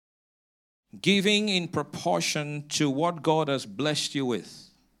Giving in proportion to what God has blessed you with.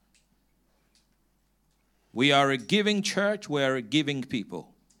 We are a giving church. We are a giving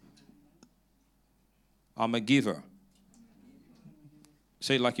people. I'm a giver.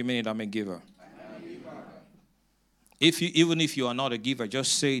 Say it like you mean it. I'm a giver. Even if you are not a giver,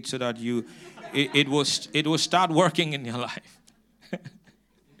 just say it so that it will start working in your life.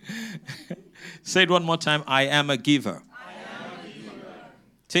 Say it one more time. I am a giver.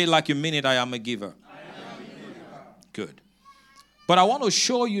 Say it like you mean it. I am a giver. Good. But I want to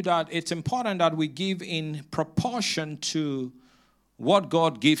show you that it's important that we give in proportion to what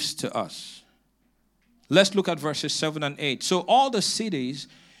God gives to us. Let's look at verses 7 and 8. So all the cities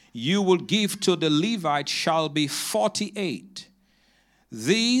you will give to the Levites shall be 48.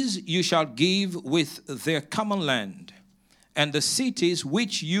 These you shall give with their common land. And the cities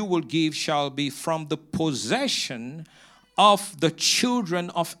which you will give shall be from the possession of the children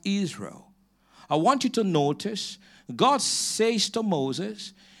of Israel. I want you to notice, God says to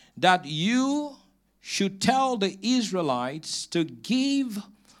Moses that you should tell the Israelites to give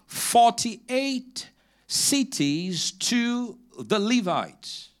 48 cities to the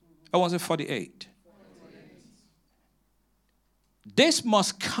Levites. I want to say 48. This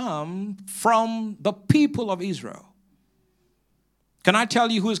must come from the people of Israel. Can I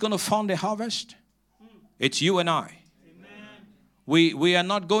tell you who is going to fund the harvest? It's you and I. We are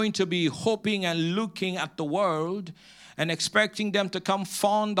not going to be hoping and looking at the world and expecting them to come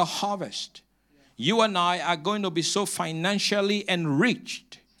fund the harvest. You and I are going to be so financially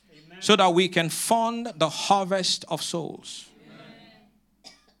enriched so that we can fund the harvest of souls.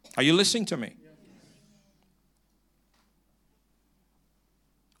 Are you listening to me?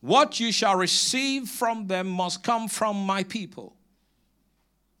 What you shall receive from them must come from my people.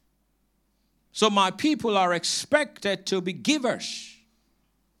 So my people are expected to be givers.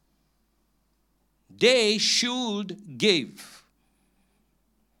 They should give.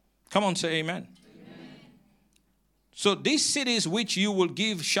 Come on, say amen. So these cities which you will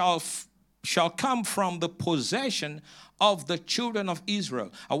give shall come from the possession of the children of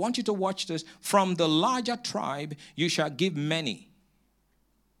Israel. I want you to watch this. From the larger tribe you shall give many.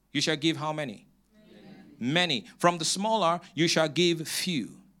 You shall give how many? Many. From the smaller you shall give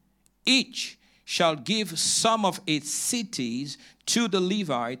few. Each shall give some of its cities to the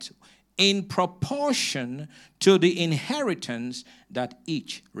Levites in proportion to the inheritance that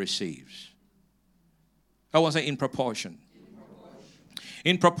each receives. I want to say in proportion.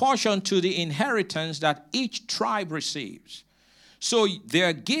 In proportion to the inheritance that each tribe receives. So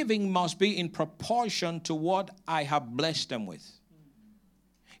their giving must be in proportion to what I have blessed them with.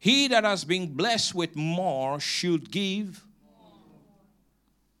 He that has been blessed with more should give.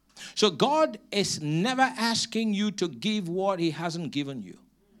 So God is never asking you to give what He hasn't given you.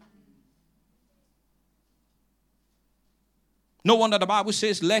 No wonder the Bible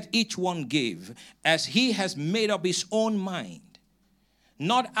says, let each one give as he has made up his own mind.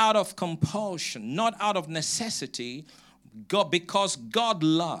 Not out of compulsion, not out of necessity, because God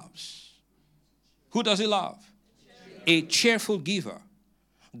loves. Who does He love? A cheerful giver.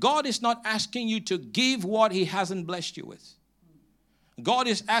 God is not asking you to give what He hasn't blessed you with. God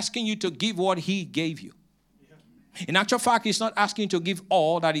is asking you to give what He gave you. In actual fact, He's not asking you to give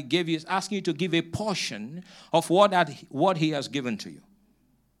all that He gave you. He's asking you to give a portion of what He has given to you.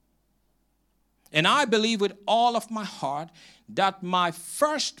 And I believe with all of my heart that my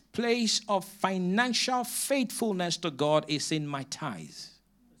first place of financial faithfulness to God is in my tithe.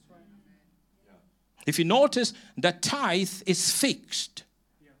 If you notice, the tithe is fixed.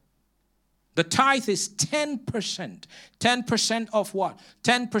 The tithe is 10%. 10% of what?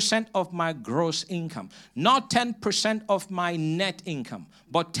 10% of my gross income. Not 10% of my net income,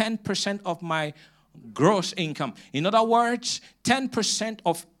 but 10% of my gross income. In other words, 10%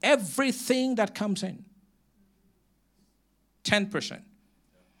 of everything that comes in. 10%.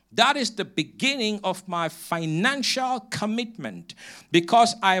 That is the beginning of my financial commitment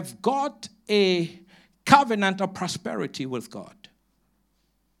because I've got a covenant of prosperity with God.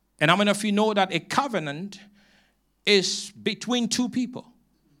 And how many of you know that a covenant is between two people?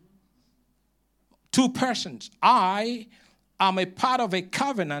 Two persons. I am a part of a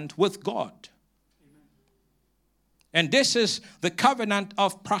covenant with God. And this is the covenant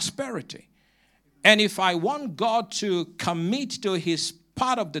of prosperity. And if I want God to commit to His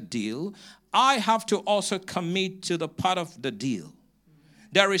part of the deal, I have to also commit to the part of the deal.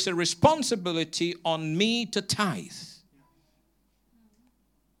 There is a responsibility on me to tithe.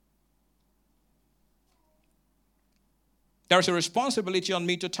 There's a responsibility on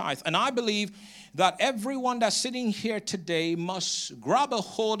me to tithe. And I believe that everyone that's sitting here today must grab a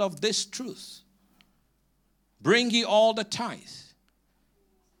hold of this truth. Bring ye all the tithe.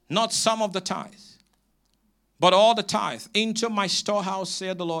 Not some of the tithe, but all the tithe into my storehouse,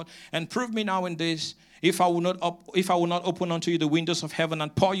 saith the Lord, and prove me now in this, if I will not open unto you the windows of heaven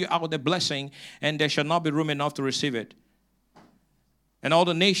and pour you out the blessing, and there shall not be room enough to receive it. And all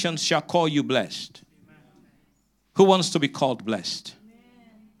the nations shall call you blessed. Amen. Who wants to be called blessed? Amen.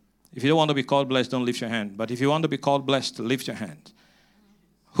 If you don't want to be called blessed, don't lift your hand. But if you want to be called blessed, lift your hand.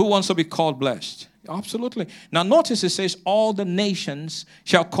 Who wants to be called blessed? Absolutely. Now notice it says, all the nations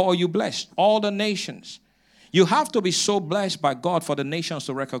shall call you blessed. All the nations. You have to be so blessed by God for the nations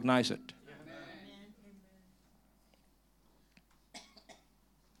to recognize it.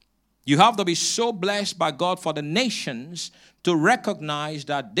 You have to be so blessed by God for the nations to recognize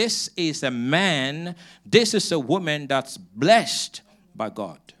that this is a man, this is a woman that's blessed by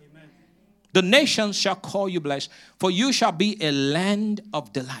God. Amen. The nations shall call you blessed, for you shall be a land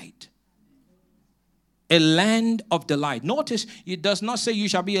of delight. A land of delight. Notice, it does not say you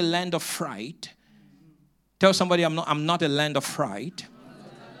shall be a land of fright. Tell somebody, I'm not a land of fright.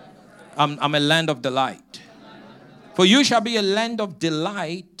 I'm a land of delight. For you shall be a land of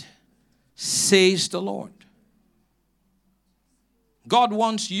delight, says the Lord. God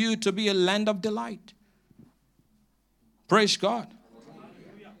wants you to be a land of delight. Praise God.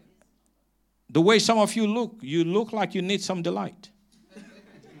 The way some of you look like you need some delight.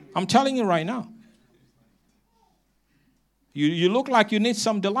 I'm telling you right now. You look like you need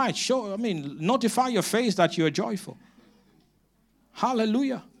some delight. Notify your face that you're joyful.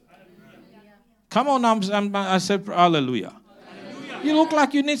 Hallelujah. Come on, I said hallelujah. You look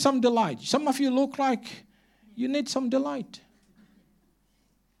like you need some delight. Some of you look like you need some delight.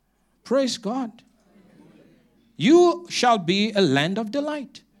 Praise God. You shall be a land of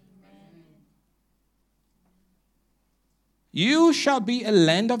delight. You shall be a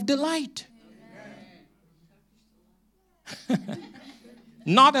land of delight.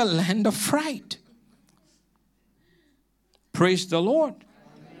 Not a land of fright. Praise the Lord.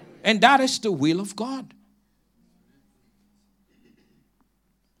 And that is the will of God.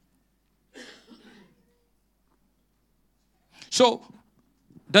 So,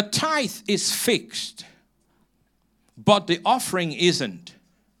 the tithe is fixed, but the offering isn't.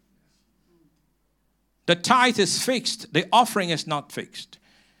 The tithe is fixed, the offering is not fixed.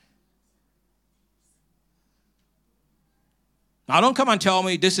 Now, don't come and tell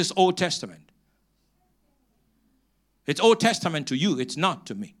me this is Old Testament. It's Old Testament to you, it's not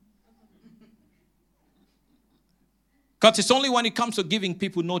to me. Because it's only when it comes to giving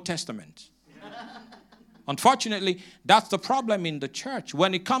people no testament. Unfortunately, that's the problem in the church.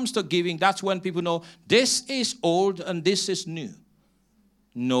 When it comes to giving, that's when people know this is old and this is new.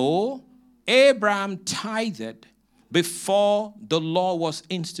 No, Abraham tithed before the law was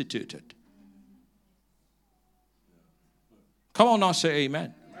instituted. Come on now, say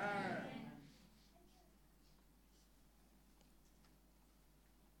amen. Amen.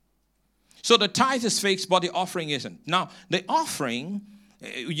 So the tithe is fixed, but the offering isn't. Now, the offering,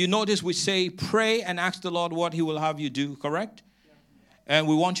 you notice we say pray and ask the Lord what he will have you do, correct? Yeah. And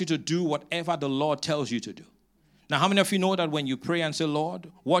we want you to do whatever the Lord tells you to do. Now, how many of you know that when you pray and say, Lord,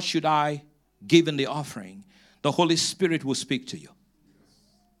 what should I give in the offering? The Holy Spirit will speak to you.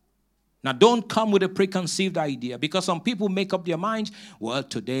 Now, don't come with a preconceived idea, because some people make up their minds, well,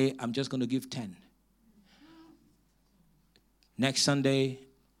 today I'm just going to give 10. Next Sunday,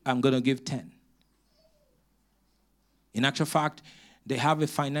 I'm going to give 10. In actual fact, they have a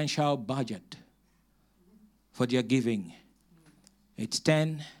financial budget for their giving. It's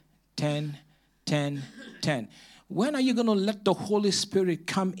 10, 10, 10, 10. When are you going to let the Holy Spirit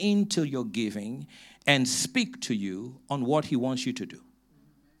come into your giving and speak to you on what he wants you to do?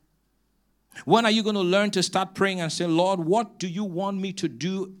 When are you going to learn to start praying and say, Lord, what do you want me to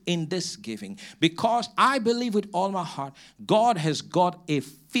do in this giving? Because I believe with all my heart, God has got a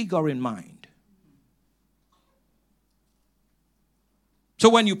figure in mind. So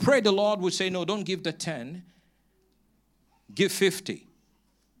when you pray, the Lord will say, no, don't give the 10. Give 50.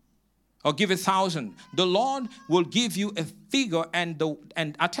 Or give 1,000. The Lord will give you a figure, and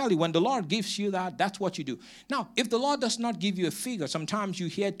I tell you, when the Lord gives you that, that's what you do. Now, if the Lord does not give you a figure, sometimes you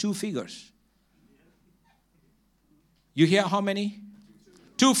hear 2 figures. You hear how many?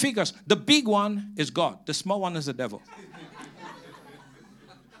 2 figures. The big one is God. The small one is the devil.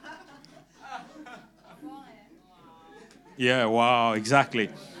 Yeah, wow, exactly.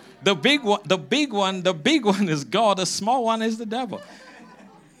 The big one is God. The small one is the devil.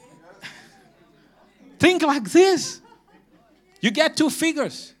 Think like this. You get 2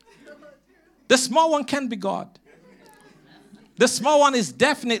 figures. The small one can't be God. The small one is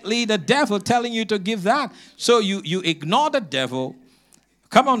definitely the devil telling you to give that. So you ignore the devil.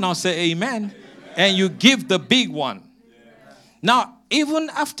 Come on now, say amen. And you give the big one. Now, even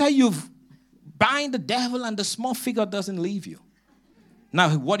after you've bind the devil and the small figure doesn't leave you. Now,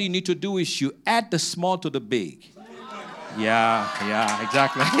 what you need to do is you add the small to the big. Yeah,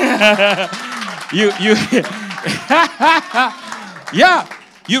 exactly.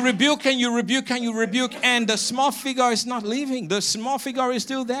 You rebuke and you rebuke and you rebuke, and the small figure is not leaving. The small figure is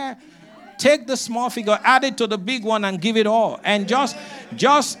still there. Take the small figure, add it to the big one, and give it all. And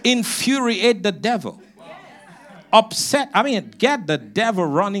just infuriate the devil. Get the devil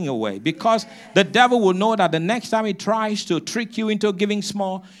running away, because the devil will know that the next time he tries to trick you into giving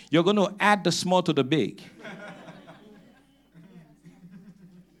small, you're going to add the small to the big.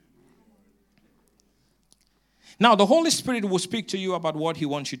 Now, the Holy Spirit will speak to you about what he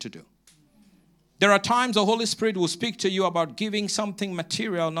wants you to do. There are times the Holy Spirit will speak to you about giving something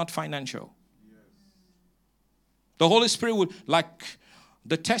material, not financial. The Holy Spirit will, like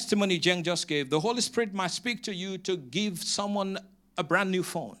the testimony Jen just gave, the Holy Spirit might speak to you to give someone a brand new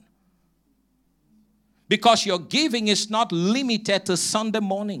phone. Because your giving is not limited to Sunday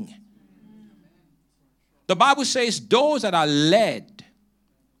morning. The Bible says those that are led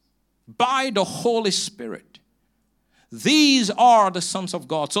by the Holy Spirit, these are the sons of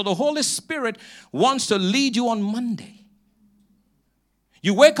God. So the Holy Spirit wants to lead you on Monday.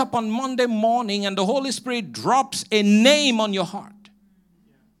 You wake up on Monday morning and the Holy Spirit drops a name on your heart.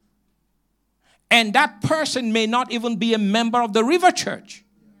 And that person may not even be a member of the River Church.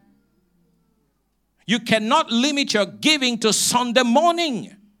 You cannot limit your giving to Sunday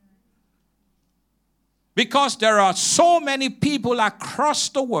morning. Because there are so many people across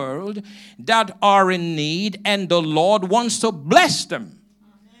the world that are in need, and the Lord wants to bless them.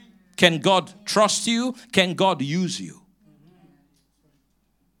 Can God trust you? Can God use you?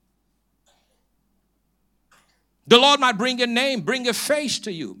 The Lord might bring a name, bring a face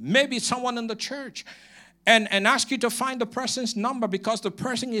to you. Maybe someone in the church. And ask you to find the person's number because the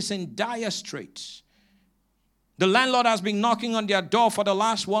person is in dire straits. The landlord has been knocking on their door for the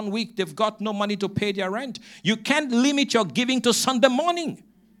last 1 week. They've got no money to pay their rent. You can't limit your giving to Sunday morning.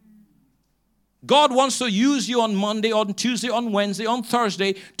 God wants to use you on Monday, on Tuesday, on Wednesday, on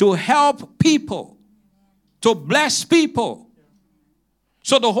Thursday to help people, to bless people.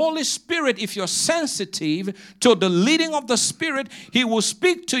 So the Holy Spirit, if you're sensitive to the leading of the Spirit, He will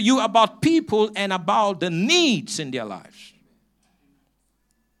speak to you about people and about the needs in their lives.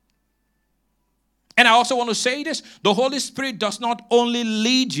 And I also want to say this, the Holy Spirit does not only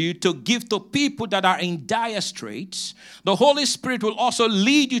lead you to give to people that are in dire straits, the Holy Spirit will also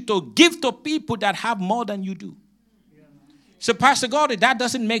lead you to give to people that have more than you do. So Pastor Gordon, that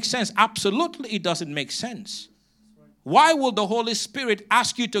doesn't make sense. Absolutely it doesn't make sense. Why will the Holy Spirit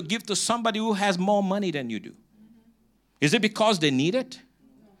ask you to give to somebody who has more money than you do? Is it because they need it?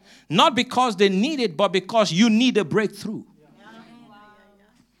 Not because they need it, but because you need a breakthrough.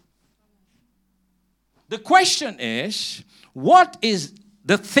 The question is, what is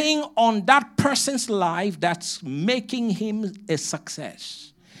the thing on that person's life that's making him a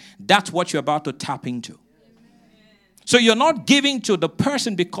success? That's what you're about to tap into. So you're not giving to the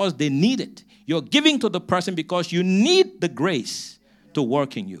person because they need it. You're giving to the person because you need the grace to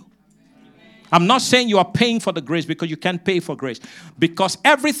work in you. I'm not saying you are paying for the grace because you can't pay for grace. Because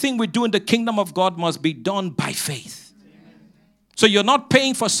everything we do in the kingdom of God must be done by faith. So you're not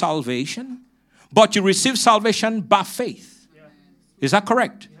paying for salvation, but you receive salvation by faith. Is that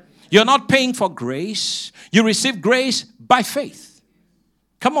correct? You're not paying for grace. You receive grace by faith.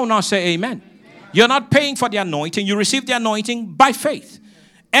 Come on now, say amen. You're not paying for the anointing. You receive the anointing by faith.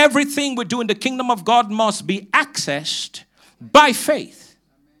 Everything we do in the kingdom of God must be accessed by faith.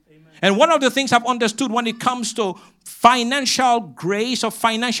 And one of the things I've understood when it comes to financial grace or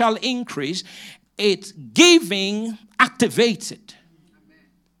financial increase, it's giving activates it.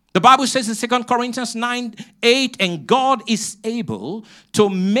 The Bible says in 2 Corinthians 9:8, and God is able to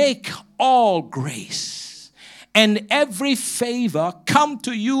make all grace and every favor come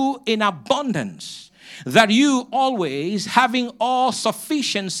to you in abundance, that you always, having all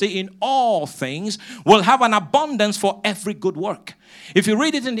sufficiency in all things, will have an abundance for every good work. If you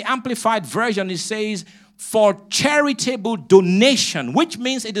read it in the Amplified Version, it says, for charitable donation, which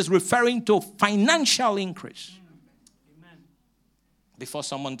means it is referring to financial increase. Before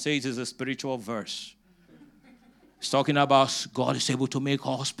someone says it's a spiritual verse. It's talking about God is able to make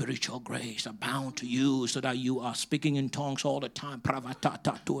all spiritual grace abound to you so that you are speaking in tongues all the time.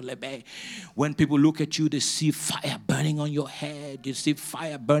 When people look at you, they see fire burning on your head. They see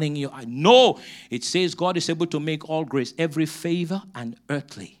fire burning in your eye. No, it says God is able to make all grace, every favor and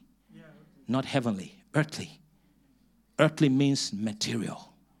earthly, not heavenly, earthly. Earthly means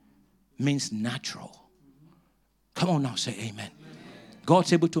material, means natural. Come on now, say amen.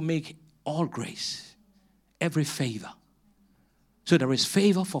 God's able to make all grace, every favor. So there is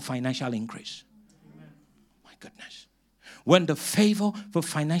favor for financial increase. My goodness. When the favor for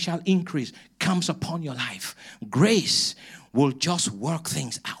financial increase comes upon your life, grace will just work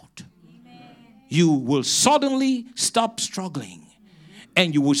things out. You will suddenly stop struggling.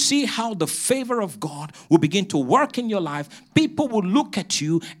 And you will see how the favor of God will begin to work in your life. People will look at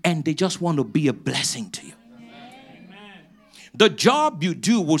you and they just want to be a blessing to you. The job you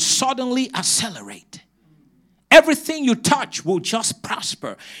do will suddenly accelerate. Everything you touch will just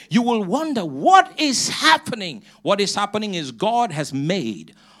prosper. You will wonder what is happening. What is happening is God has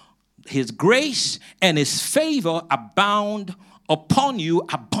made His grace and His favor abound upon you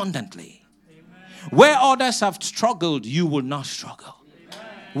abundantly. Amen. Where others have struggled, you will not struggle. Amen.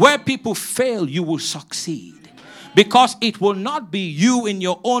 Where people fail, you will succeed. Because it will not be you in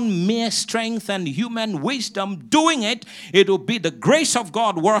your own mere strength and human wisdom doing it. It will be the grace of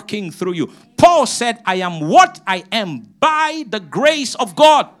God working through you. Paul said, I am what I am by the grace of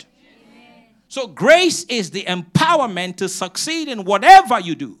God. Amen. So grace is the empowerment to succeed in whatever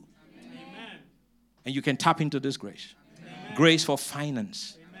you do. Amen. And you can tap into this grace. Amen. Grace for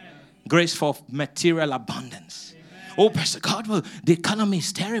finance. Amen. Grace for material abundance. Amen. Oh, Pastor Godwill, the economy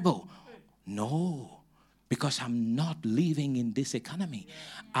is terrible. No. Because I'm not living in this economy.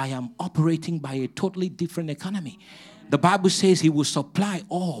 I am operating by a totally different economy. The Bible says He will supply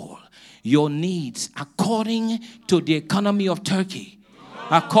all your needs according to the economy of Turkey,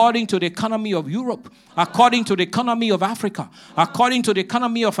 according to the economy of Europe, according to the economy of Africa, according to the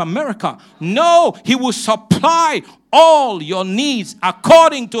economy of America. No, He will supply all your needs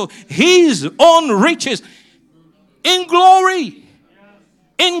according to His own riches in glory.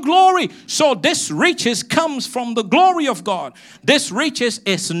 In glory. So this riches comes from the glory of God. This riches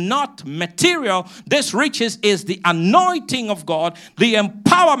is not material. This riches is the anointing of God, the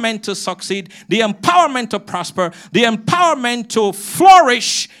empowerment to succeed, the empowerment to prosper, the empowerment to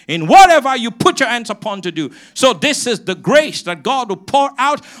flourish in whatever you put your hands upon to do. So this is the grace that God will pour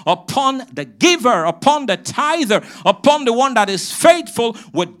out upon the giver, upon the tither, upon the one that is faithful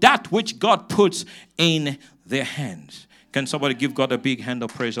with that which God puts in their hands. Can somebody give God a big hand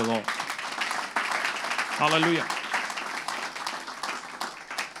of praise the Lord? Hallelujah.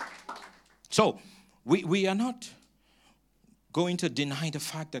 So, we are not going to deny the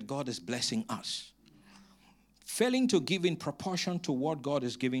fact that God is blessing us. Failing to give in proportion to what God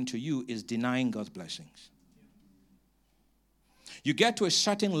is giving to you is denying God's blessings. You get to a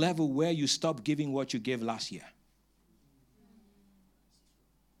certain level where you stop giving what you gave last year.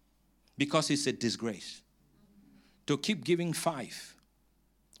 Because it's a disgrace to keep giving 5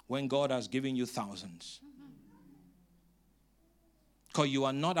 when God has given you thousands. Because you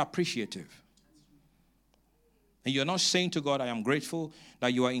are not appreciative. And you're not saying to God, I am grateful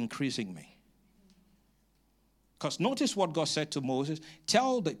that you are increasing me. Because notice what God said to Moses.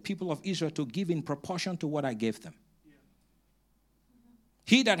 Tell the people of Israel to give in proportion to what I gave them.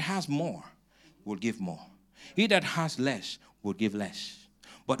 He that has more will give more. He that has less will give less.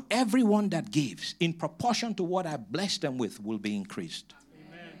 But everyone that gives in proportion to what I bless them with will be increased.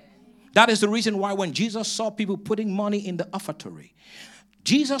 Amen. That is the reason why when Jesus saw people putting money in the offertory,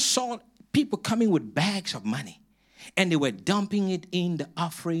 Jesus saw people coming with bags of money and they were dumping it in the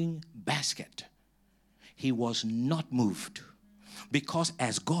offering basket. He was not moved because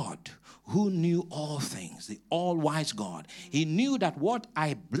as God, who knew all things, the all-wise God, He knew that what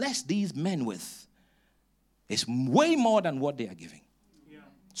I bless these men with is way more than what they are giving.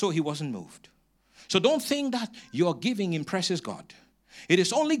 So He wasn't moved. So don't think that your giving impresses God. It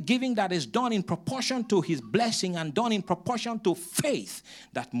is only giving that is done in proportion to His blessing and done in proportion to faith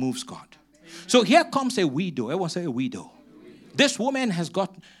that moves God. Amen. So here comes a widow. Everyone say a widow. This woman has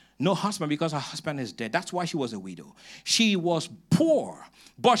got no husband because her husband is dead. That's why she was a widow. She was poor,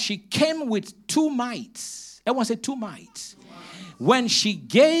 but she came with 2 mites. Everyone say 2 mites. When she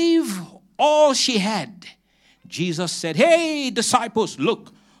gave all she had, Jesus said, hey, disciples,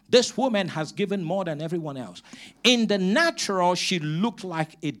 look. This woman has given more than everyone else. In the natural, she looked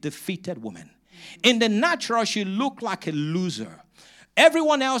like a defeated woman. In the natural, she looked like a loser.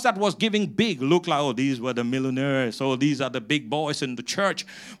 Everyone else that was giving big looked like, oh, these were the millionaires. Oh, these are the big boys in the church.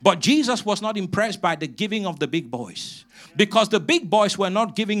 But Jesus was not impressed by the giving of the big boys, because the big boys were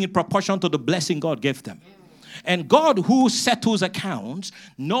not giving in proportion to the blessing God gave them. And God, who settles accounts,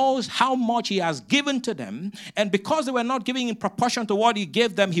 knows how much he has given to them. And because they were not giving in proportion to what he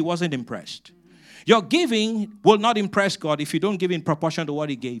gave them, he wasn't impressed. Your giving will not impress God if you don't give in proportion to what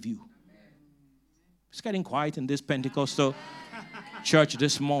he gave you. It's getting quiet in this Pentecostal church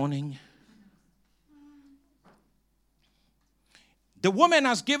this morning. The woman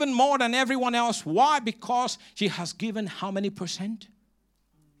has given more than everyone else. Why? Because she has given how many percent?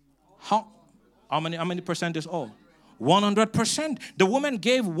 How many percent is all? 100%. The woman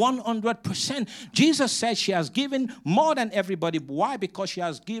gave 100%. Jesus said she has given more than everybody. Why? Because she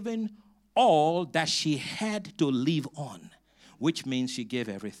has given all that she had to live on, which means she gave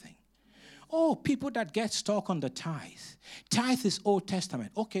everything. Oh, people that get stuck on the tithe. Tithe is Old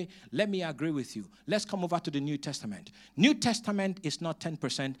Testament. Okay, let me agree with you. Let's come over to the New Testament. New Testament is not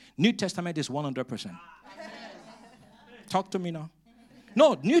 10%. New Testament is 100%. Talk to me now.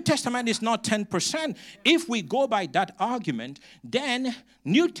 No, New Testament is not 10%. If we go by that argument, then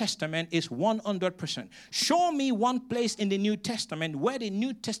New Testament is 100%. Show me one place in the New Testament where the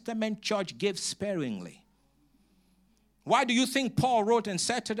New Testament church gives sparingly. Why do you think Paul wrote and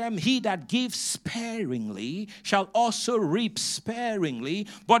said to them, he that gives sparingly shall also reap sparingly,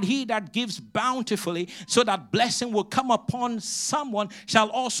 but he that gives bountifully, so that blessing will come upon someone, shall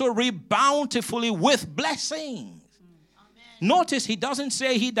also reap bountifully with blessing. Notice he doesn't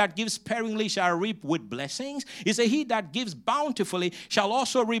say he that gives sparingly shall reap with blessings. He says he that gives bountifully shall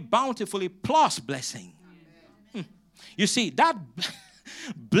also reap bountifully plus blessing. You see, that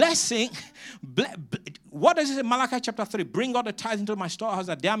blessing, what does it say in Malachi chapter 3? Bring all the tithes into my storehouse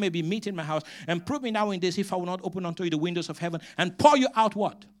that there may be meat in my house. And prove me now in this, if I will not open unto you the windows of heaven and pour you out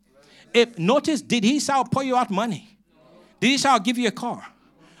what? Notice, did he say I'll pour you out money? Did he say I'll give you a car?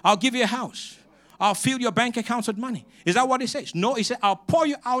 I'll give you a house? I'll fill your bank accounts with money. Is that what he says? No, he said, I'll pour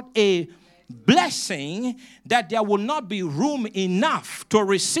you out a blessing that there will not be room enough to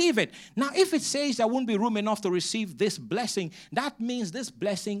receive it. Now, if it says there won't be room enough to receive this blessing, that means this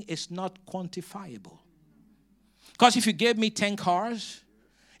blessing is not quantifiable. Because if you gave me 10 cars,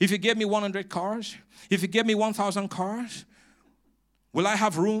 if you gave me 100 cars, if you gave me 1,000 cars, will I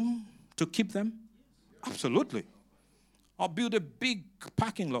have room to keep them? Absolutely. I'll build a big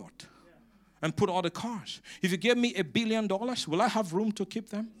parking lot and put all the cars. If you gave me $1 billion, will I have room to keep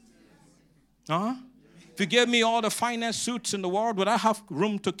them? If you gave me all the finest suits in the world, would I have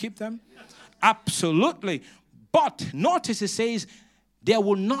room to keep them? Absolutely. But notice it says, there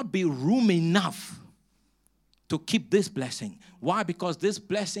will not be room enough to keep this blessing. Why? Because this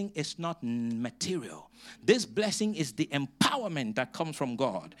blessing is not material. This blessing is the empowerment that comes from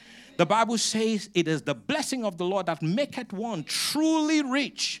God. The Bible says it is the blessing of the Lord that maketh one truly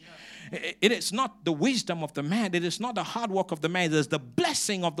rich. It is not the wisdom of the man. It is not the hard work of the man. It is the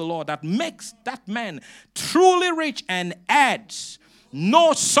blessing of the Lord that makes that man truly rich and adds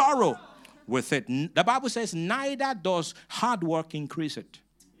no sorrow with it. The Bible says neither does hard work increase it.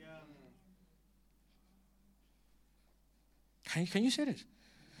 Can you say this?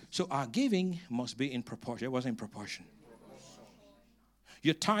 So our giving must be in proportion. It was in proportion.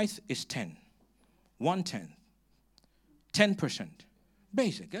 Your tithe is 10. 1/10. 10%.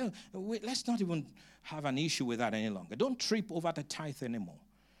 Basic. Let's not even have an issue with that any longer. Don't trip over the tithe anymore.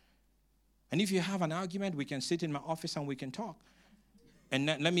 And if you have an argument, we can sit in my office and we can talk. And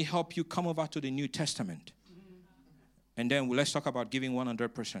let me help you come over to the New Testament. And then let's talk about giving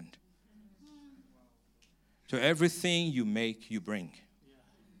 100%. So everything you make, you bring.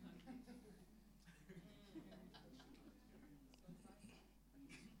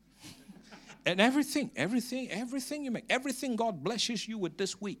 And everything you make, everything God blesses you with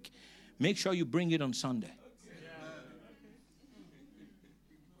this week, make sure you bring it on Sunday.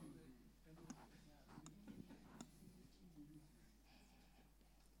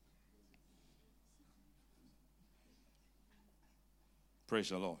 Praise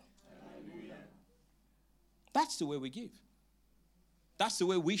the Lord. Hallelujah. That's the way we give. That's the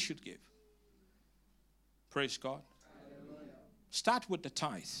way we should give. Praise God. Hallelujah. Start with the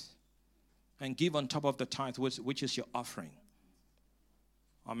tithe. And give on top of the tithe, which is your offering.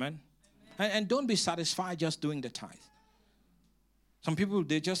 Amen? And don't be satisfied just doing the tithe. Some people,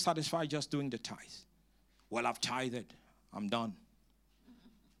 they're just satisfied just doing the tithe. Well, I've tithed. I'm done.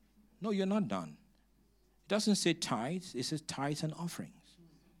 No, you're not done. It doesn't say tithes. It says tithes and offerings.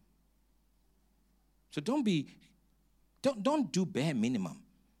 So don't do bare minimum.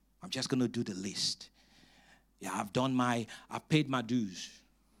 I'm just going to do the list. Yeah, I've paid my dues.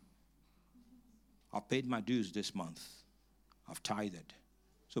 I've paid my dues this month. I've tithed.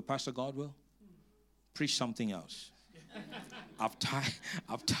 So, Pastor Godwill, preach something else. I've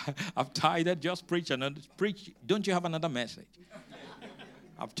tithed. Just preach another. Preach. Don't you have another message?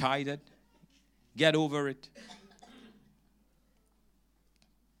 I've tithed. Get over it.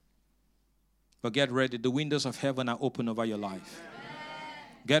 But get ready. The windows of heaven are open over your life.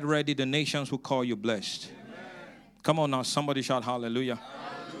 Get ready. The nations will call you blessed. Come on now. Somebody shout hallelujah.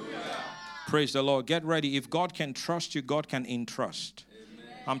 Praise the Lord. Get ready. If God can trust you, God can entrust.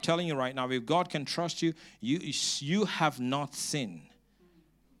 Amen. I'm telling you right now, if God can trust you, you have not sinned.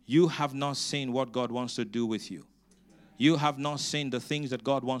 You have not seen what God wants to do with you. You have not seen the things that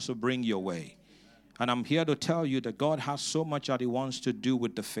God wants to bring your way. And I'm here to tell you that God has so much that He wants to do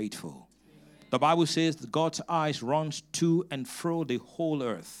with the faithful. The Bible says that God's eyes runs to and fro the whole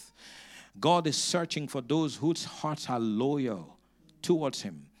earth. God is searching for those whose hearts are loyal towards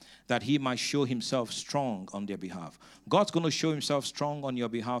Him, that He might show Himself strong on their behalf. God's going to show Himself strong on your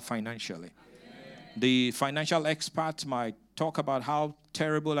behalf financially. Amen. The financial experts might talk about how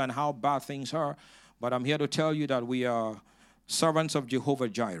terrible and how bad things are, but I'm here to tell you that we are servants of Jehovah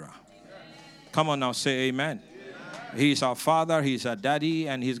Jireh. Amen. Come on now, say amen. Amen. He's our Father, He's our Daddy,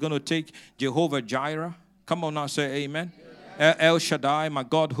 and He's going to take Jehovah Jireh. Come on now, say amen. El Shaddai, my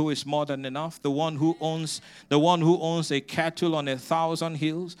God, who is more than enough, the one who owns a cattle on 1,000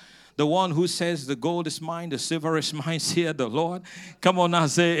 hills, the one who says the gold is mine, the silver is mine, saith the Lord. Come on now,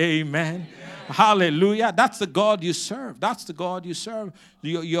 say amen. Hallelujah. That's the God you serve. That's the God you serve.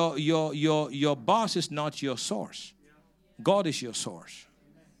 Your boss is not your source. God is your source.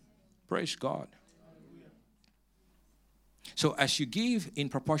 Praise God. So as you give in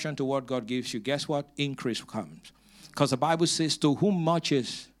proportion to what God gives you, guess what? Increase comes. Because the Bible says, to whom much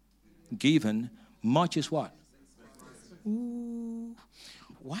is given, much is what? Ooh.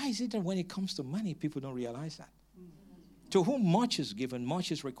 Why is it that when it comes to money, people don't realize that? To whom much is given,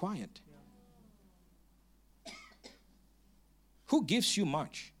 much is required. Who gives you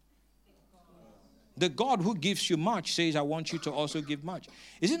much? The God who gives you much says, I want you to also give much.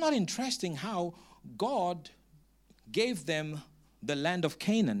 Is it not interesting how God gave them the land of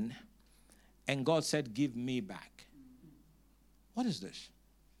Canaan and God said, give me back? What is this?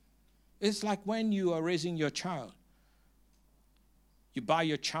 It's like when you are raising your child. You buy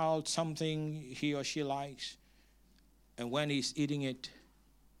your child something he or she likes, and when he's eating it,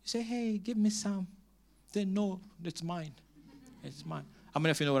 you say, hey, give me some. They know it's mine. It's mine. How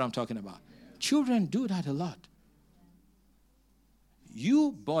many of you know what I'm talking about? Children do that a lot.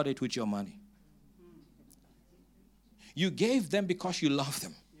 You bought it with your money. You gave them because you love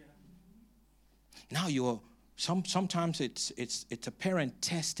them. Now sometimes it's a parent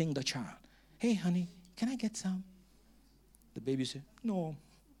testing the child. Hey, honey, can I get some? The baby says, no.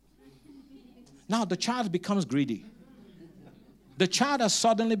 Now the child becomes greedy. The child has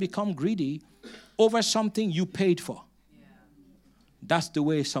suddenly become greedy over something you paid for. That's the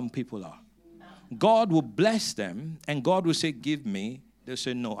way some people are. God will bless them and God will say, give me. They'll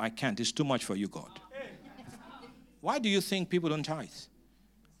say, no, I can't. It's too much for you, God. Why do you think people don't tithe?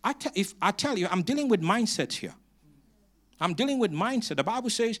 If I tell you, I'm dealing with mindsets here. I'm dealing with mindset. The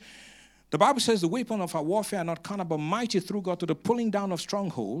Bible says the weapon of our warfare are not carnal, but mighty through God to the pulling down of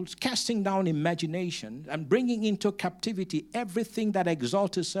strongholds, casting down imagination, and bringing into captivity everything that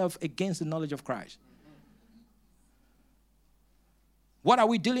exalts itself against the knowledge of Christ. What are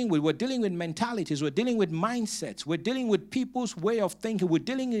we dealing with? We're dealing with mentalities. We're dealing with mindsets. We're dealing with people's way of thinking. We're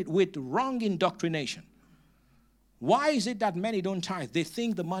dealing with wrong indoctrination. Why is it that many don't tithe? They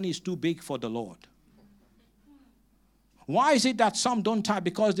think the money is too big for the Lord. Why is it that some don't tithe?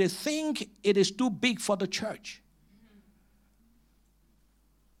 Because they think it is too big for the church.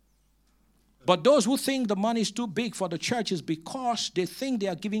 But those who think the money is too big for the church is because they think they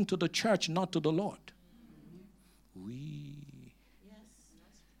are giving to the church, not to the Lord.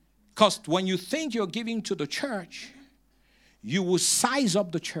 Because when you think you're giving to the church, you will size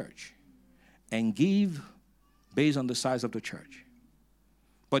up the church and give based on the size of the church.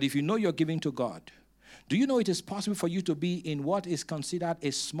 But if you know you're giving to God, do you know it is possible for you to be in what is considered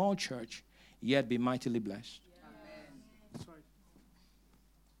a small church, yet be mightily blessed? That's right.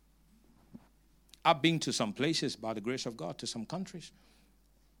 I've been to some places, by the grace of God, to some countries.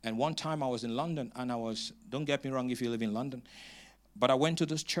 And one time I was in London, and don't get me wrong if you live in London, but I went to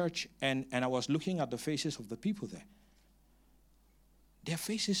this church, and I was looking at the faces of the people there. Their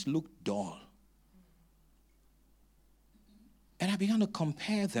faces looked dull. And I began to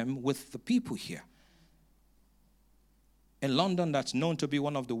compare them with the people here. In London, that's known to be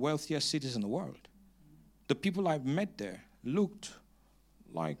one of the wealthiest cities in the world. the people I've met there looked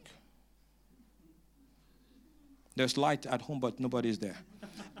like there's light at home, but nobody's there.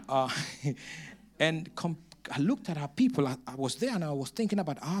 And I looked at our people. I was there and I was thinking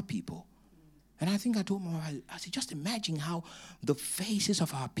about our people. And I think I told my wife, I said, just imagine how the faces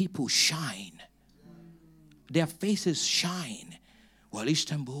of our people shine. Their faces shine. Well,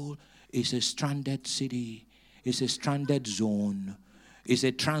 Istanbul is a stranded city. It's a stranded zone. It's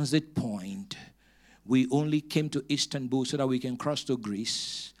a transit point. We only came to Istanbul so that we can cross to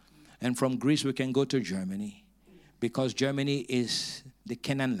Greece. And from Greece we can go to Germany. Because Germany is the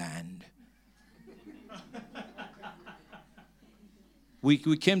Canaan land. We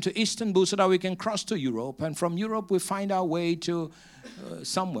came to Istanbul so that we can cross to Europe. And from Europe we find our way to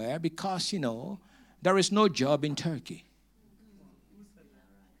somewhere because, there is no job in Turkey.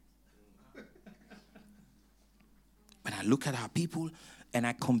 But I look at our people and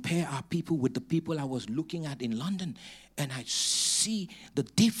I compare our people with the people I was looking at in London. And I see the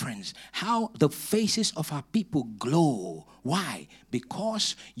difference, how the faces of our people glow. Why?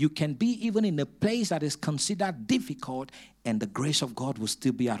 Because you can be even in a place that is considered difficult and the grace of God will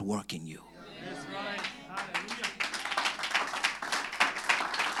still be at work in you. That's right. Hallelujah.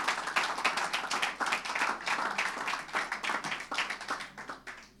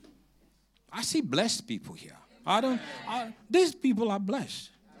 I see blessed people here. These people are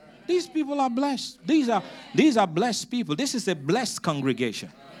blessed. These people are blessed. These are blessed people. This is a blessed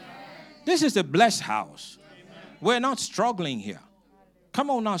congregation. This is a blessed house. We're not struggling here.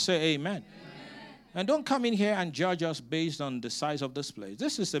 Come on now, say amen. And don't come in here and judge us based on the size of this place.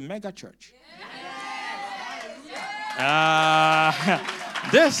 This is a mega church.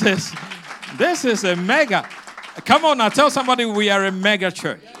 This is a mega. Come on now, tell somebody we are a mega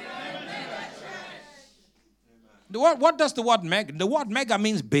church. What does the word mega? The word mega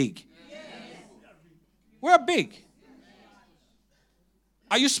means big. We're big.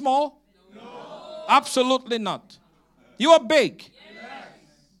 Are you small? No. Absolutely not. You are big.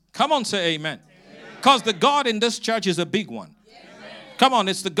 Come on, say amen. Because the God in this church is a big one. Come on,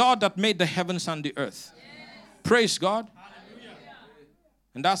 it's the God that made the heavens and the earth. Praise God.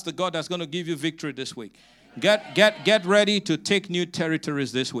 And that's the God that's going to give you victory this week. Get ready to take new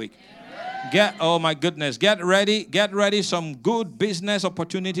territories this week. Oh my goodness, get ready. Some good business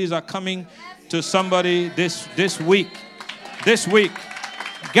opportunities are coming to somebody this week. This week.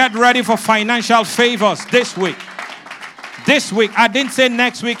 Get ready for financial favors this week. This week. I didn't say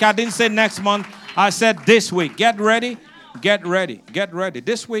next week. I didn't say next month. I said this week. Get ready. Get ready. Get ready.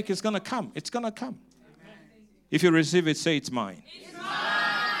 This week is going to come. It's going to come. If you receive it, say it's mine. It's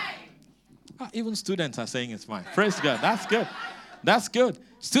mine. Even students are saying it's mine. Praise God. That's good. That's good.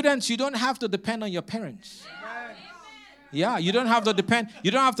 Students, you don't have to depend on your parents. Yeah, you don't have to depend. You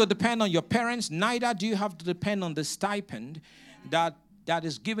don't have to depend on your parents. Neither do you have to depend on the stipend that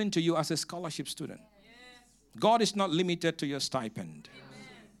is given to you as a scholarship student. God is not limited to your stipend.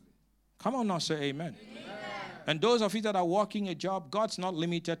 Come on now, say amen. And those of you that are working a job, God's not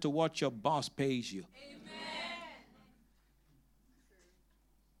limited to what your boss pays you.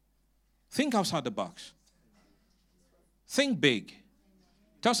 Think outside the box. Think big.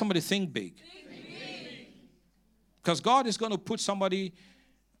 Tell somebody, think big. Because God is going to put somebody,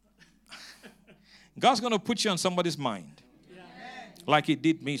 God's going to put you on somebody's mind. Like He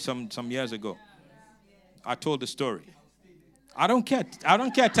did me some years ago. I told the story. I don't care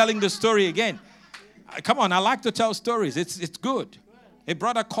telling the story again. Come on, I like to tell stories. It's good. A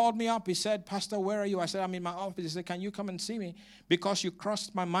brother called me up. He said, Pastor, where are you? I said, I'm in my office. He said, can you come and see me? Because you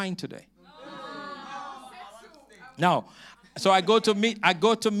crossed my mind today. Now, so I go to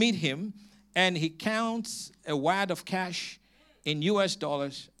meet him, and he counts a wad of cash in US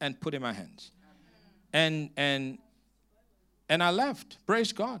dollars and put in my hands. And I left.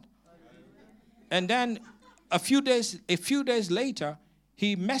 Praise God. And then a few days later,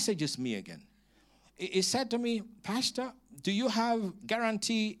 he messages me again. He said to me, Pastor, do you have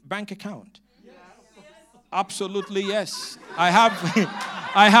guarantee bank account? Yes. Absolutely yes. I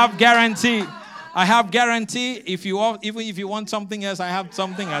have guarantee. I have guarantee. Even if you want something else, I have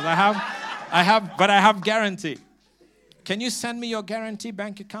something else. But I have guarantee. Can you send me your guarantee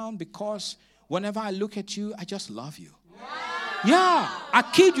bank account? Because whenever I look at you, I just love you. Wow. Yeah, I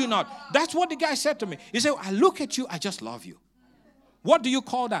kid you not. That's what the guy said to me. He said, I look at you, I just love you. What do you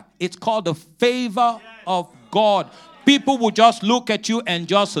call that? It's called the favor of God. People will just look at you and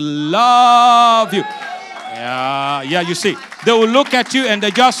just love you. Yeah, you see. They will look at you and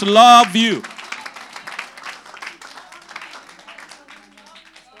they just love you.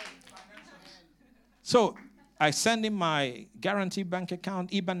 So I send him my guarantee bank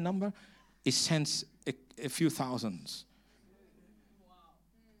account, IBAN number, he sends a few thousands.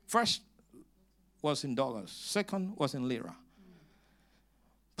 First was in dollars. Second was in lira.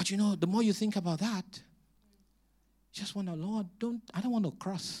 But the more you think about that, you just want to, Lord, I don't want to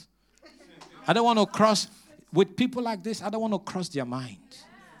cross. I don't want to cross with people like this. I don't want to cross their mind.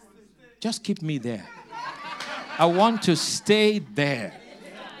 Just keep me there. I want to stay there.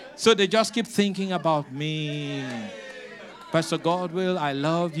 So they just keep thinking about me. Pastor Godwill, I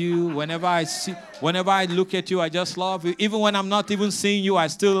love you. Whenever I look at you, I just love you. Even when I'm not even seeing you, I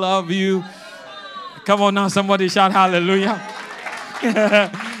still love you. Come on now, somebody shout hallelujah.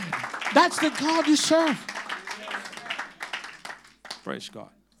 That's the God you serve. Praise God.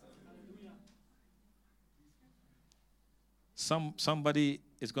 Somebody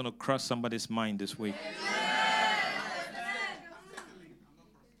is going to cross somebody's mind this week.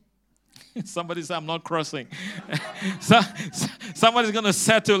 Somebody say, I'm not crossing. Somebody's going to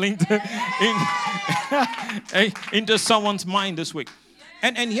settle into someone's mind this week.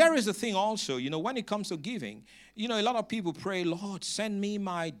 And here is the thing also, when it comes to giving, a lot of people pray, Lord, send me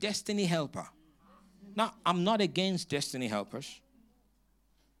my destiny helper. Now, I'm not against destiny helpers.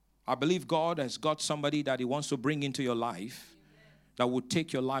 I believe God has got somebody that he wants to bring into your life that will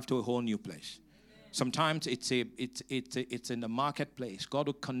take your life to a whole new place. Sometimes it's in the marketplace. God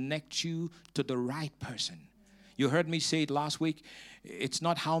will connect you to the right person. You heard me say it last week. It's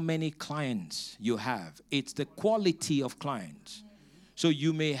not how many clients you have. It's the quality of clients. So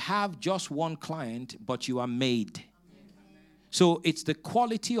you may have just one client, but you are made. So it's the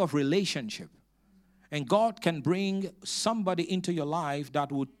quality of relationship. And God can bring somebody into your life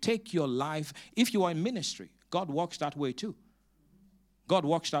that will take your life. If you are in ministry, God works that way too. God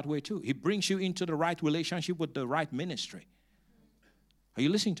works that way too. He brings you into the right relationship with the right ministry. Are you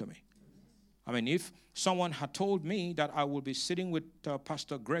listening to me? I mean, if someone had told me that I would be sitting with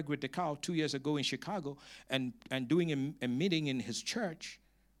Pastor Gregory DeCow 2 years ago in Chicago and doing a meeting in his church,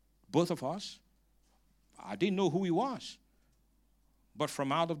 both of us, I didn't know who he was. But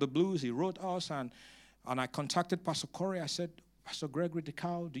from out of the blues, he wrote us, and I contacted Pastor Corey. I said, Pastor Gregory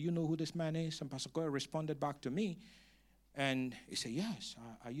DeCow, do you know who this man is? And Pastor Corey responded back to me. And he said, yes,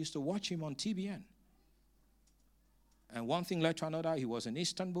 I used to watch him on TBN. And one thing led to another. He was in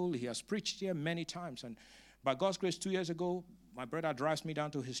Istanbul. He has preached here many times. And by God's grace, 2 years ago, my brother drives me down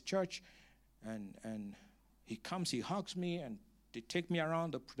to his church. And he comes, he hugs me, and they take me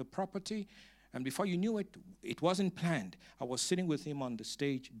around the property. And before you knew it, it wasn't planned. I was sitting with him on the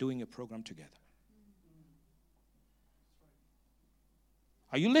stage doing a program together.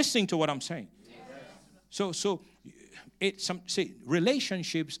 Are you listening to what I'm saying? Yes. So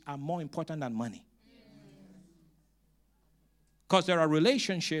relationships are more important than money. Because there are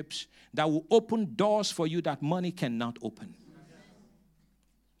relationships that will open doors for you that money cannot open.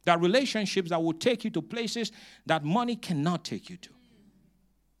 There are relationships that will take you to places that money cannot take you to.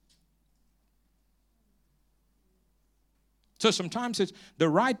 So sometimes it's the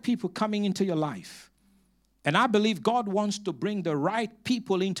right people coming into your life. And I believe God wants to bring the right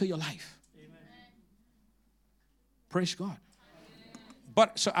people into your life. Amen. Praise God.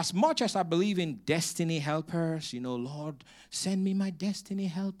 But so as much as I believe in destiny helpers, Lord, send me my destiny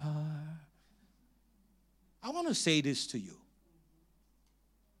helper. I want to say this to you.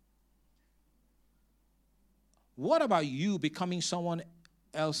 What about you becoming someone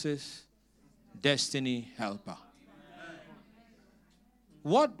else's destiny helper?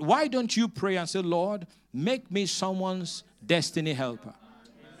 Why don't you pray and say, Lord, make me someone's destiny helper?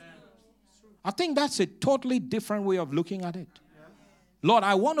 I think that's a totally different way of looking at it. Lord,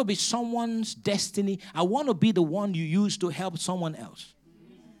 I want to be someone's destiny. I want to be the one you use to help someone else.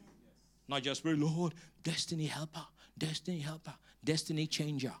 Not just pray, Lord, destiny helper, destiny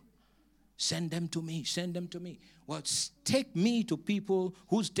changer. Send them to me, send them to me. Well, take me to people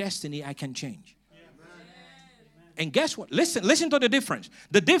whose destiny I can change. And guess what? Listen to the difference.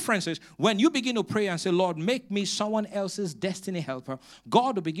 The difference is when you begin to pray and say, Lord, make me someone else's destiny helper,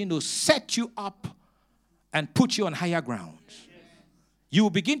 God will begin to set you up and put you on higher grounds. You will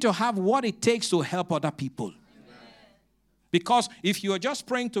begin to have what it takes to help other people. Because if you are just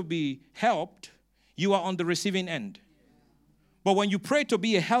praying to be helped, you are on the receiving end. But when you pray to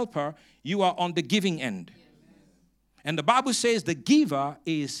be a helper, you are on the giving end. And the Bible says the giver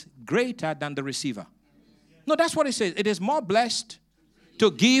is greater than the receiver. No, that's what it says. It is more blessed to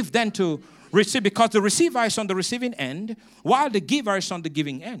give than to receive, because the receiver is on the receiving end while the giver is on the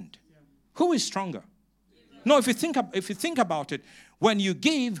giving end. Who is stronger? No, if you think about it, when you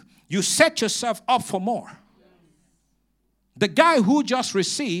give, you set yourself up for more. The guy who just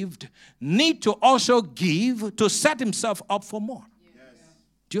received need to also give to set himself up for more.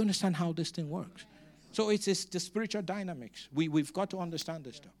 Do you understand how this thing works? So it's the spiritual dynamics. We've got to understand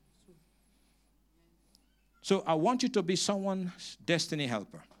this stuff. So I want you to be someone's destiny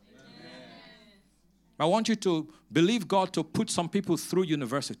helper. I want you to believe God to put some people through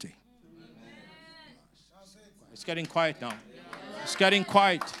university. It's getting quiet now. It's getting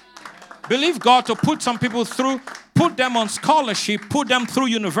quiet. Believe God to put some people through, put them on scholarship, put them through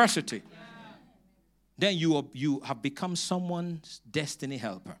university. Then you have become someone's destiny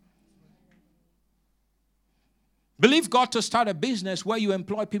helper. Believe God to start a business where you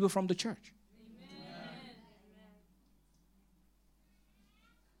employ people from the church.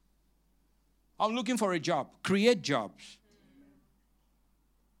 I'm looking for a job. Create jobs.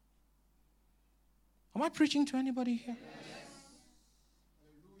 Am I preaching to anybody here?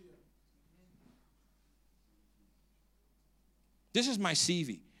 This is my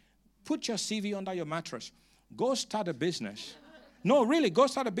CV. Put your CV under your mattress. Go start a business. No, really, go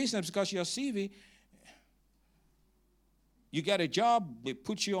start a business because your CV, you get a job, they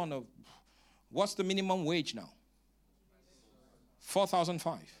put you on what's the minimum wage now?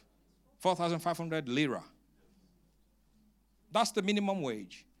 4,500 lira. That's the minimum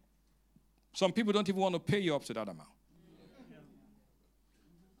wage. Some people don't even want to pay you up to that amount.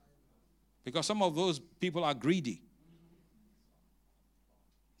 Because some of those people are greedy.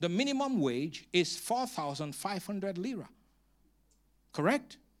 The minimum wage is 4,500 lira.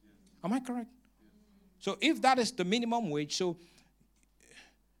 Correct? Am I correct? So if that is the minimum wage, so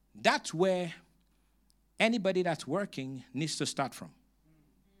that's where anybody that's working needs to start from.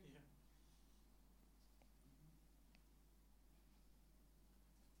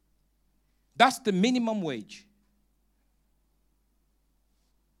 That's the minimum wage.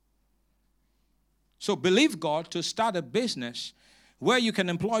 So believe God to start a business where you can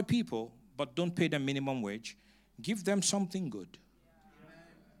employ people, but don't pay them minimum wage. Give them something good.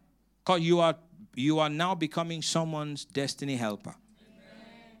 Because you are now becoming someone's destiny helper.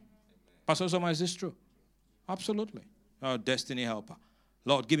 Pastor Soma, is this true? Absolutely. Destiny helper.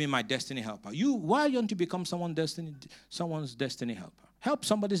 Lord, give me my destiny helper. Why don't you become someone's destiny helper? Help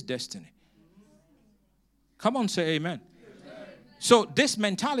somebody's destiny. Come on, say amen. So this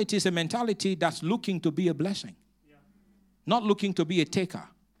mentality is a mentality that's looking to be a blessing. Not looking to be a taker.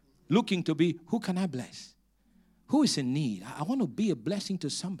 Looking to be, who can I bless? Who is in need? I want to be a blessing to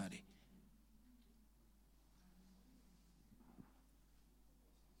somebody.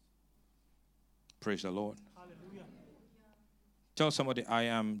 Praise the Lord. Hallelujah. Tell somebody, I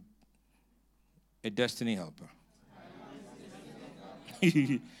am a destiny helper.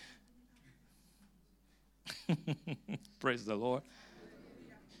 Praise the Lord.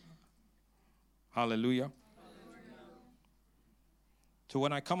 Hallelujah. So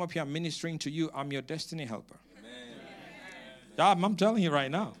when I come up here ministering to you, I'm your destiny helper. Amen. I'm telling you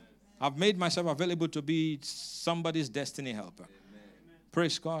right now. I've made myself available to be somebody's destiny helper. Amen.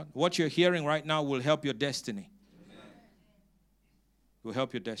 Praise God. What you're hearing right now will help your destiny. Amen. Will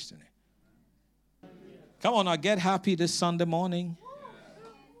help your destiny. Come on now, get happy this Sunday morning.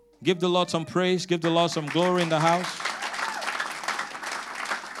 Give the Lord some praise. Give the Lord some glory in the house.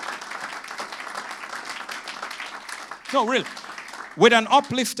 No, really. With an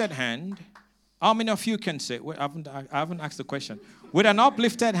uplifted hand, how many of you can say, I haven't asked the question. With an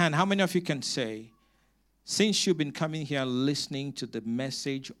uplifted hand, how many of you can say, since you've been coming here listening to the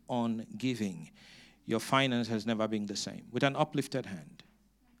message on giving, your finance has never been the same? With an uplifted hand.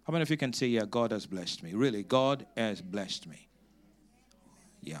 How many of you can say, yeah, God has blessed me? Really, God has blessed me.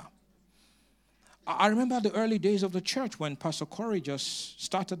 Yeah. I remember the early days of the church when Pastor Corey just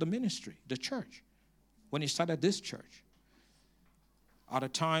started the ministry, the church, when he started this church. At a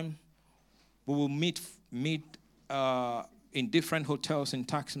time, we will meet in different hotels in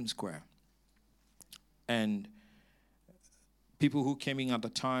Taksim Square. And people who came in at the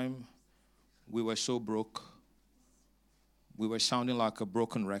time, we were so broke. We were sounding like a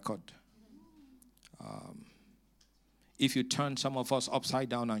broken record. If you turn some of us upside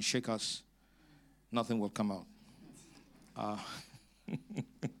down and shake us, nothing will come out.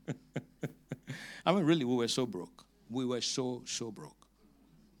 I mean, really, we were so broke. We were so broke.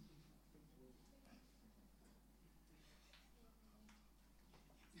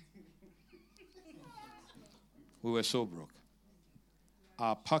 We were so broke.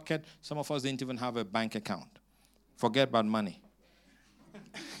 Our pocket, some of us didn't even have a bank account. Forget about money.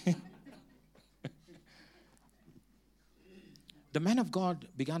 The man of God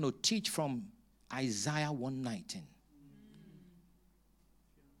began to teach from Isaiah 1:19.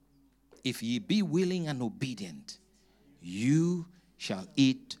 If ye be willing and obedient, you shall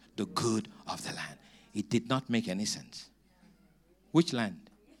eat the good of the land. It did not make any sense. Which land?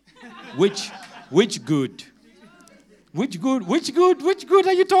 Which good? Which good? Which good? Which good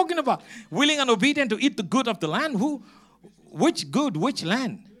are you talking about? Willing and obedient to eat the good of the land? Who? Which good? Which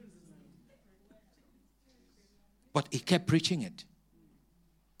land? But he kept preaching it.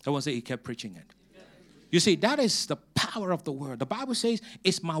 Someone say he kept preaching it. You see, that is the power of the word. The Bible says,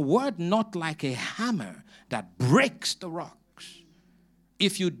 is my word not like a hammer that breaks the rocks?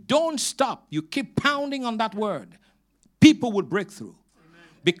 If you don't stop, you keep pounding on that word, people will break through.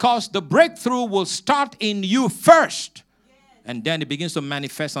 Because the breakthrough will start in you first, and then it begins to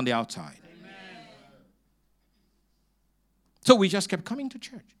manifest on the outside. Amen. So we just kept coming to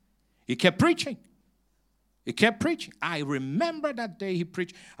church. He kept preaching. He kept preaching. I remember that day he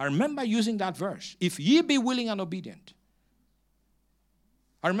preached. I remember using that verse. If ye be willing and obedient.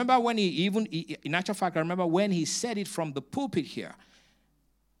 I remember when in actual fact, I remember when he said it from the pulpit here.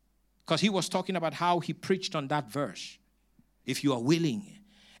 Because he was talking about how he preached on that verse. If you are willing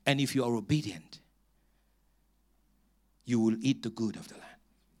and if you are obedient, you will eat the good of the land.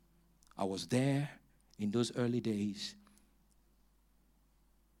 I was there in those early days.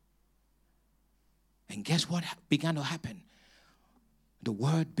 And guess what began to happen? The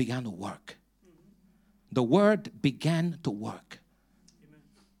word began to work. The word began to work. Amen.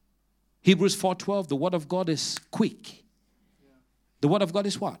 Hebrews 4:12, the word of God is quick. The word of God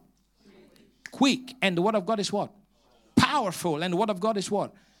is what? Quick. And the word of God is what? Powerful. And the word of God is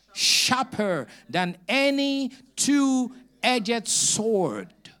what? Sharper than any two-edged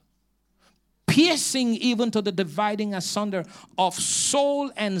sword, piercing even to the dividing asunder of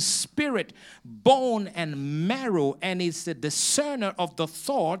soul and spirit, bone and marrow, and is the discerner of the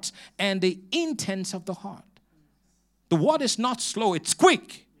thoughts and the intents of the heart. The word is not slow, it's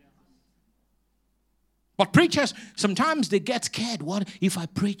quick. But preachers, sometimes they get scared. What if I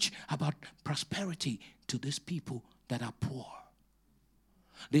preach about prosperity to these people that are poor?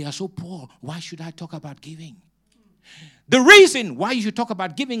 They are so poor. Why should I talk about giving? The reason why you should talk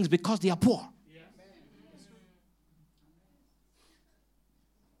about giving is because they are poor.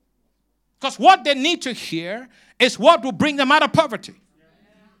 Because what they need to hear is what will bring them out of poverty.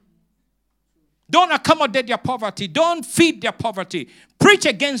 Don't accommodate their poverty. Don't feed their poverty. Preach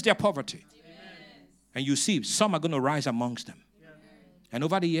against their poverty. And you see, some are going to rise amongst them. And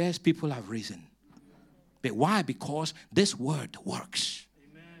over the years, people have risen. But why? Because this word works.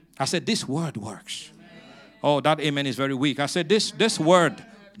 I said, this word works. Oh, that amen is very weak. I said, this word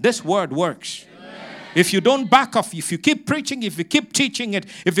works. If you don't back off, if you keep preaching, if you keep teaching it,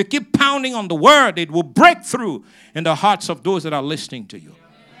 if you keep pounding on the word, it will break through in the hearts of those that are listening to you.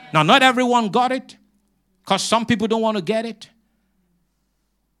 Now, not everyone got it, because some people don't want to get it.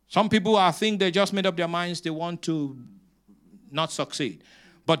 Some people, I think they just made up their minds they want to not succeed.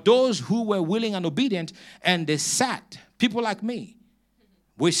 But those who were willing and obedient, and they sat, people like me,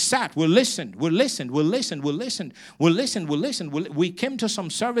 we sat, we listened. We came to some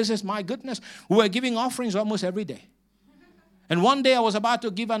services, my goodness. We were giving offerings almost every day. And one day I was about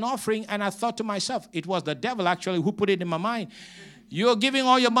to give an offering, and I thought to myself, it was the devil actually who put it in my mind. You're giving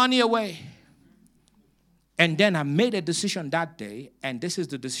all your money away. And then I made a decision that day, and this is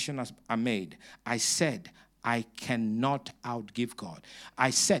the decision I made. I said, I cannot outgive God. I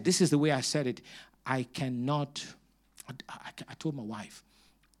said, this is the way I said it, I told my wife,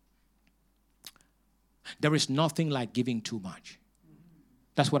 there is nothing like giving too much.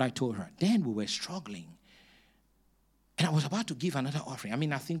 That's what I told her. Then we were struggling. And I was about to give another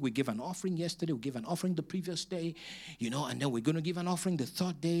offering. I think we gave an offering yesterday. We gave an offering the previous day. And then we're going to give an offering the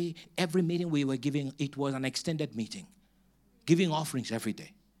third day. Every meeting we were giving, it was an extended meeting. Giving offerings every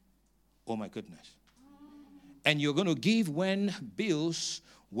day. Oh my goodness. And you're going to give when bills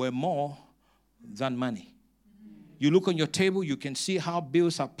were more than money. You look on your table, you can see how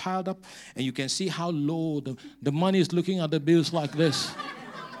bills are piled up, and you can see how low the money is looking at the bills like this.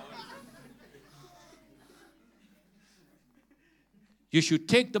 You should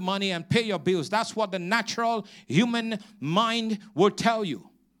take the money and pay your bills. That's what the natural human mind will tell you.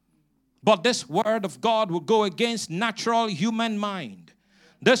 But this word of God will go against natural human mind.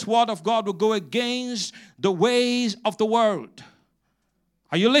 This word of God will go against the ways of the world.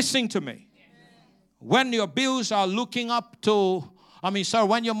 Are you listening to me? When your bills are looking up to,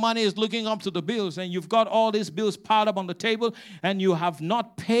 when your money is looking up to the bills and you've got all these bills piled up on the table and you have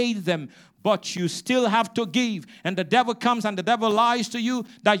not paid them, but you still have to give, and the devil comes and the devil lies to you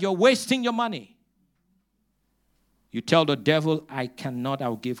that you're wasting your money. You tell the devil, I cannot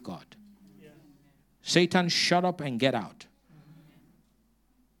outgive God. Yeah. Satan, shut up and get out.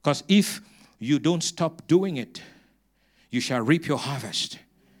 Because if you don't stop doing it, you shall reap your harvest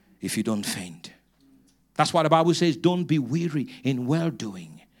if you don't faint. That's why the Bible says, don't be weary in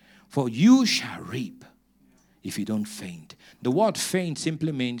well-doing, For you shall reap if you don't faint. The word faint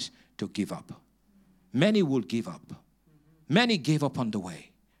simply means to give up. Many will give up. Many gave up on the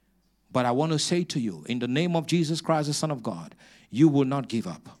way. But I want to say to you, in the name of Jesus Christ, the Son of God, you will not give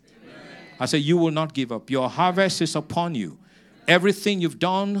up. Amen. I say you will not give up. Your harvest is upon you. Everything you've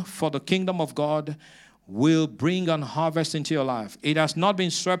done for the kingdom of God will bring an harvest into your life. It has not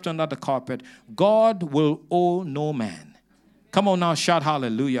been swept under the carpet. God will owe no man. Come on now, shout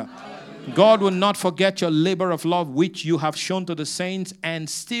hallelujah. Hallelujah. God will not forget your labor of love which you have shown to the saints, and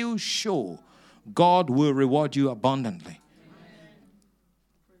still show God will reward you abundantly.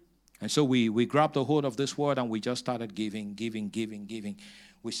 And so we grabbed a hold of this word and we just started giving.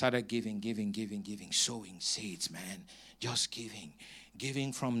 We started giving, sowing seeds, man. Just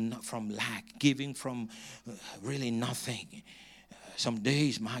giving from lack, giving from really nothing. Some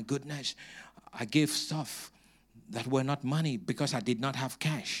days, my goodness, I gave stuff that were not money because I did not have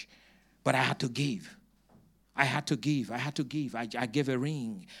cash. But I had to give. I gave a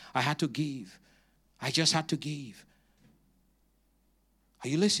ring. I had to give. I just had to give. Are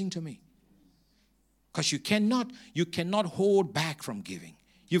you listening to me? Because you cannot hold back from giving.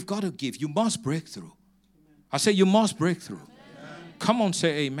 You've got to give. You must break through. I say you must break through. Amen. Come on,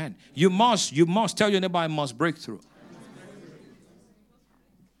 say amen. You must. Tell your neighbor, I must break through.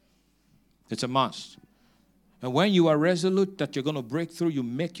 It's a must. And when you are resolute that you're going to break through, you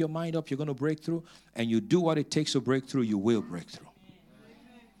make your mind up, you're going to break through, and you do what it takes to break through, you will break through.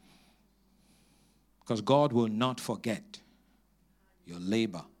 Because God will not forget your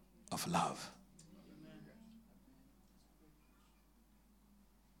labor of love.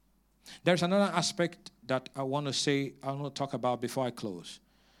 There's another aspect that I want to talk about before I close.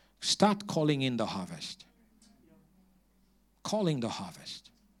 Start calling in the harvest. Calling the harvest.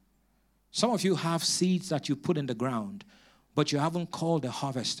 Some of you have seeds that you put in the ground, but you haven't called the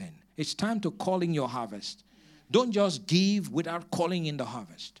harvest in. It's time to call in your harvest. Don't just give without calling in the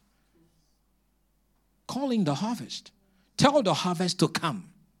harvest. Calling the harvest. Tell the harvest to come.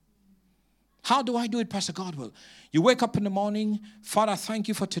 How do I do it, Pastor Godwill? You wake up in the morning, Father, thank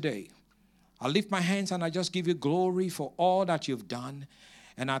you for today. I lift my hands and I just give you glory for all that you've done.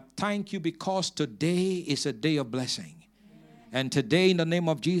 And I thank you because today is a day of blessing. And today, in the name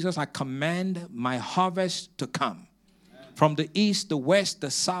of Jesus, I command my harvest to come. From the east, the west,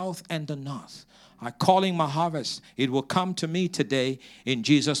 the south, and the north. I'm calling my harvest. It will come to me today in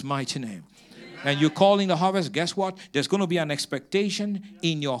Jesus' mighty name. And you're calling the harvest, guess what? There's going to be an expectation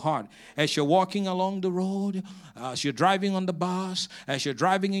in your heart. As you're walking along the road, as you're driving on the bus, as you're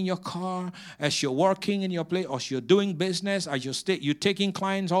driving in your car, as you're working in your place, or as you're doing business, as you're taking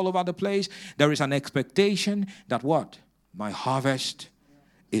clients all over the place, there is an expectation that what? My harvest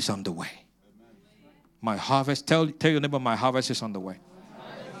is on the way. My harvest, tell your neighbor, my harvest is on the way.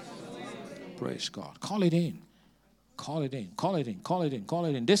 Praise God. Call it in. Call it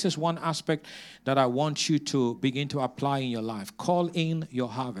in. This is one aspect that I want you to begin to apply in your life. Call in your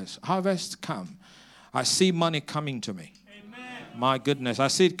harvest. Harvest come. I see money coming to me. Amen. My goodness, I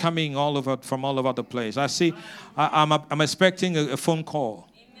see it coming from all over the place. I see, I'm expecting a phone call.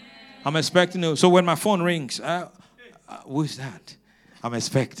 Amen. I'm expecting. So when my phone rings, who's that? I'm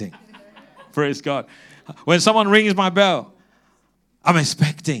expecting. Praise God. When someone rings my bell, I'm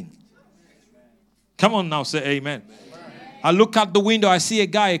expecting. Come on now, say amen. I look out the window, I see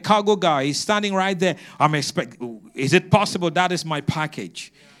a cargo guy, he's standing right there. I'm expecting, is it possible that is my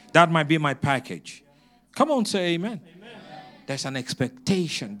package? That might be my package. Come on, say amen. There's an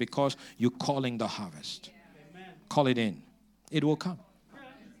expectation because you're calling the harvest. Call it in. It will come.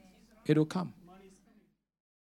 It will come.